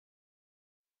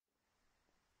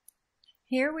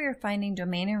Here we are finding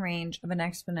domain and range of an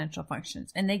exponential function,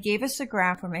 and they gave us a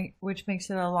graph which makes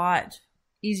it a lot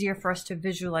easier for us to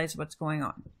visualize what's going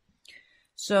on.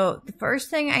 So the first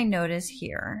thing I notice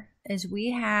here is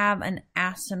we have an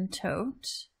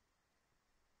asymptote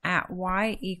at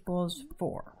y equals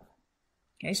 4.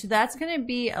 Okay, so that's going to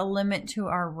be a limit to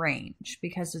our range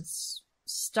because it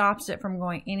stops it from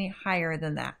going any higher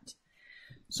than that.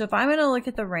 So if I'm going to look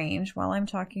at the range while I'm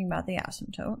talking about the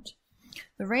asymptote,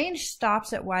 the range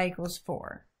stops at y equals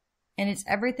 4, and it's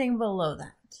everything below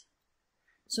that.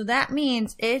 So that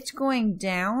means it's going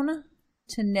down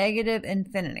to negative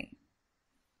infinity.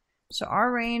 So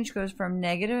our range goes from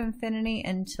negative infinity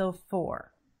until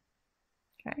 4.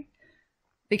 Okay.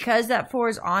 Because that 4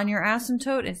 is on your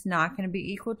asymptote, it's not going to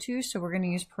be equal to, so we're going to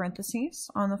use parentheses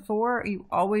on the 4. You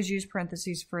always use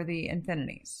parentheses for the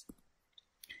infinities.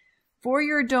 For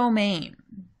your domain,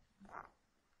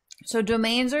 so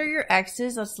domains are your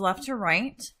x's, that's left to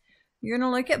right. You're going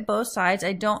to look at both sides.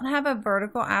 I don't have a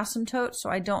vertical asymptote, so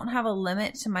I don't have a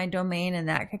limit to my domain in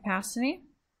that capacity.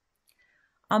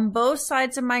 On both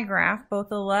sides of my graph, both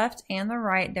the left and the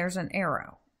right, there's an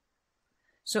arrow.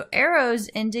 So arrows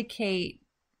indicate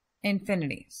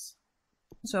infinities.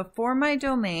 So for my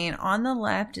domain, on the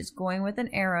left is going with an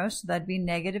arrow, so that'd be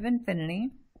negative infinity.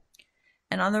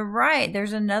 And on the right,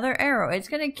 there's another arrow. It's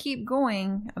going to keep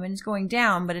going. I mean, it's going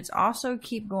down, but it's also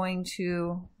keep going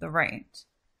to the right.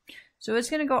 So it's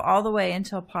going to go all the way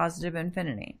until positive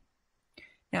infinity.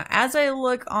 Now, as I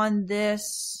look on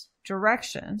this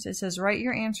directions, it says write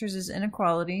your answers as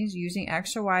inequalities using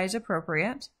x or y as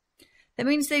appropriate. That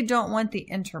means they don't want the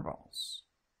intervals.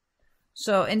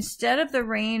 So instead of the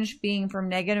range being from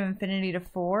negative infinity to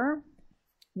 4,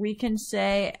 we can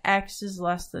say x is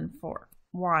less than 4.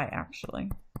 Y actually.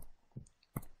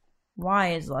 Y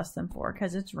is less than 4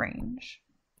 because it's range.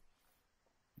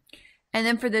 And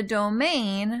then for the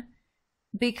domain,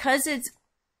 because it's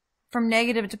from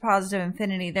negative to positive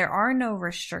infinity, there are no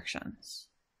restrictions.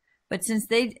 But since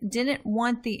they didn't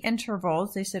want the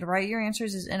intervals, they said write your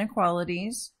answers as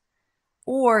inequalities,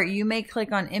 or you may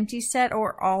click on empty set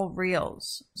or all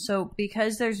reals. So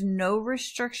because there's no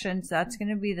restrictions, that's going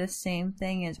to be the same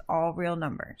thing as all real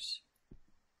numbers.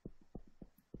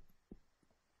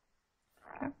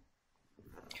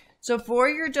 So for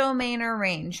your domain or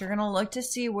range, you're going to look to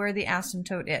see where the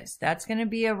asymptote is. That's going to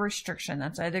be a restriction.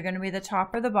 That's either going to be the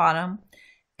top or the bottom.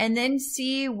 And then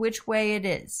see which way it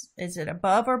is. Is it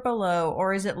above or below,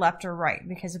 or is it left or right?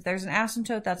 Because if there's an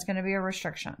asymptote, that's going to be a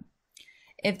restriction.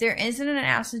 If there isn't an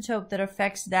asymptote that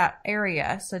affects that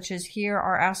area, such as here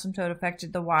our asymptote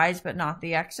affected the y's but not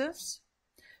the x's.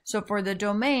 So for the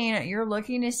domain, you're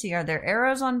looking to see, are there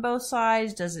arrows on both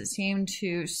sides? Does it seem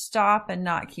to stop and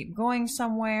not keep going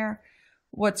somewhere?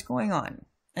 What's going on?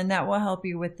 And that will help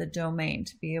you with the domain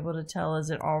to be able to tell, is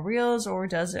it all reals or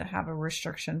does it have a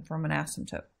restriction from an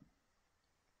asymptote?